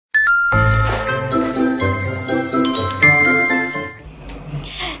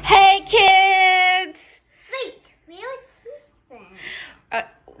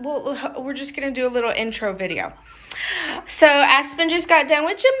we're just gonna do a little intro video. So Aspen just got done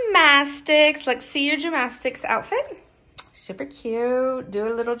with gymnastics. Let's see your gymnastics outfit. Super cute. Do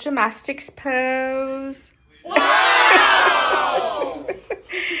a little gymnastics pose. Wow!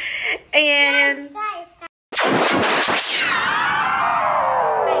 And what?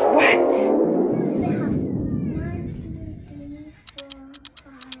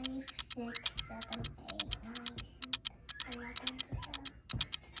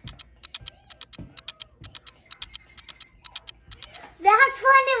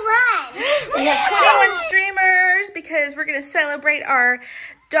 We have 21 streamers because we're going to celebrate our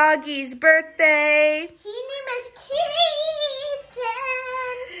doggy's birthday. His name is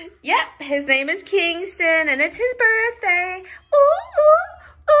Kingston. Yep, his name is Kingston and it's his birthday. Ooh, ooh,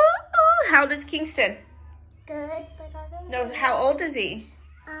 ooh, ooh. How old is Kingston? Good, but I don't know. No, how old is he?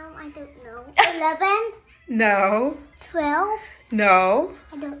 I don't know. 11? No. 12? No.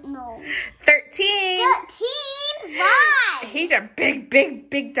 I don't know. 13. 13? Why? He's a big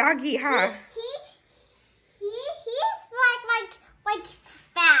doggy, huh? He's like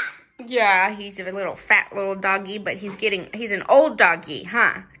fat. Yeah, he's a little fat little doggy, but he's an old doggy,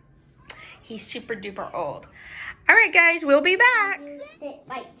 huh? He's super duper old. All right, guys, we'll be back. Sit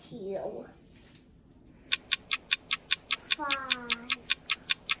right here. 5,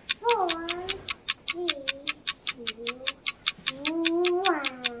 4, 3, 2, 1.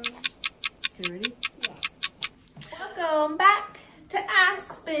 You ready? Yes. Welcome back to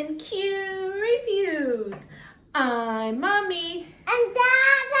Aspen Q Reviews. I'm Mommy. And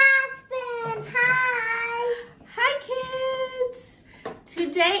Dad Aspen. Hi. Hi, kids.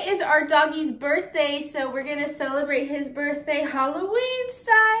 Today is our doggy's birthday, so we're going to celebrate his birthday Halloween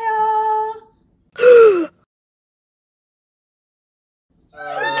style.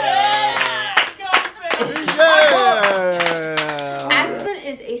 Aspen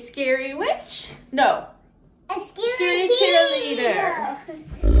is a scary witch. No. A Scary cheerleader.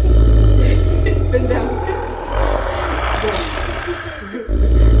 Bend down.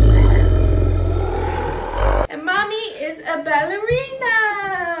 And Mommy is a ballerina.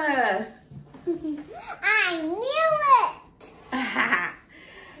 I knew it.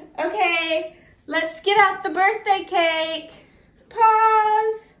 Okay, let's get out the birthday cake.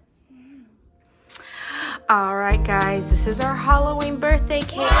 Pause. All right, guys, this is our Halloween birthday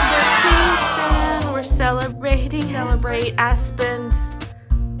cake for Kingston. We're celebrate Aspen's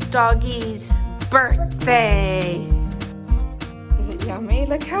doggy's birthday. Is it yummy?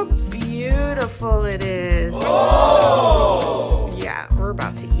 Look how beautiful it is. Oh! Yeah, we're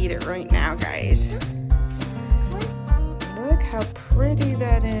about to eat it right now, guys. Look how pretty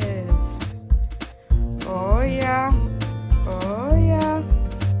that is. Oh, yeah. Oh, yeah.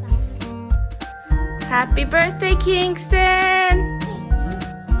 Happy birthday, Kingston!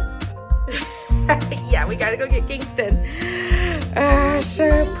 Yeah, we gotta go get Kingston.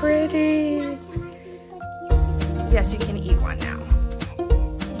 So pretty. Yes, you can eat one now.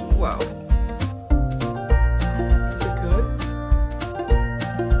 Whoa. Is it good?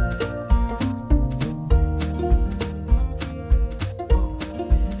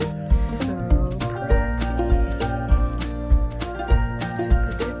 So pretty.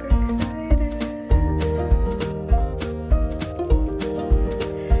 Super duper excited.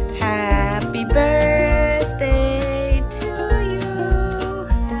 Happy birthday to you.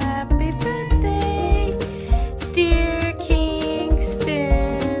 Happy birthday, dear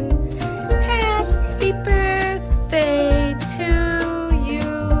Kingston. Happy birthday to you.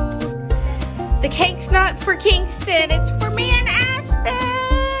 The cake's not for Kingston, it's for me and Aspen.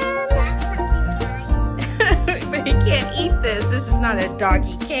 But he can't eat this. This is not a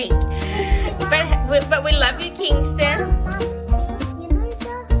doggy cake. But we love you, Kingston.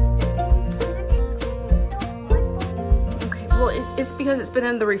 It's because it's been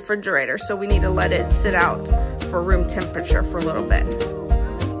in the refrigerator, so we need to let it sit out for room temperature for a little bit. You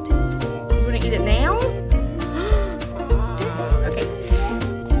want to eat it now? Okay.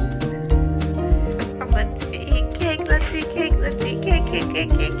 Let's eat cake, let's eat cake, let's eat cake, cake.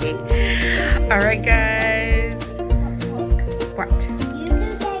 All right, guys. What?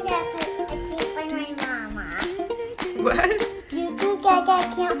 What? I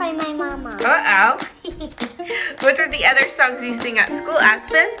can't find my mama. Uh-oh. What are the other songs you sing at school,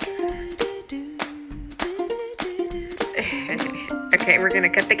 Aspen? Okay, we're gonna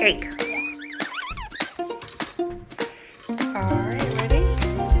cut the cake. Alright, ready? I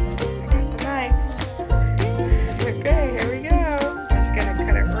got the knife. Okay, here we go. Just gonna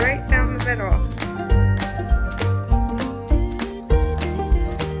cut it right down the middle.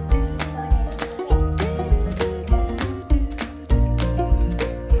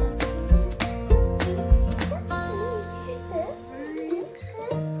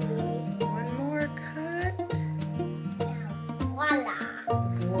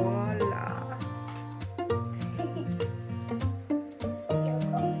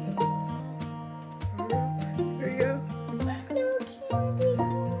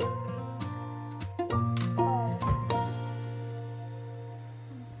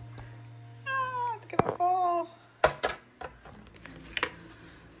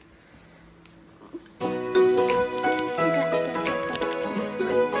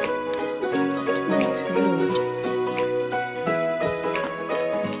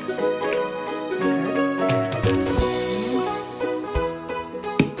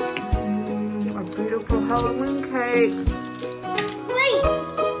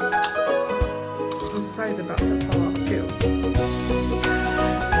 is about to fall off too.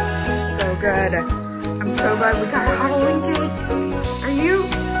 So good. I'm so glad we got Halloween cake. Are you?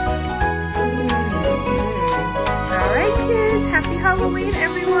 All right, kids. Happy Halloween,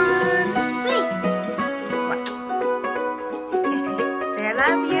 everyone.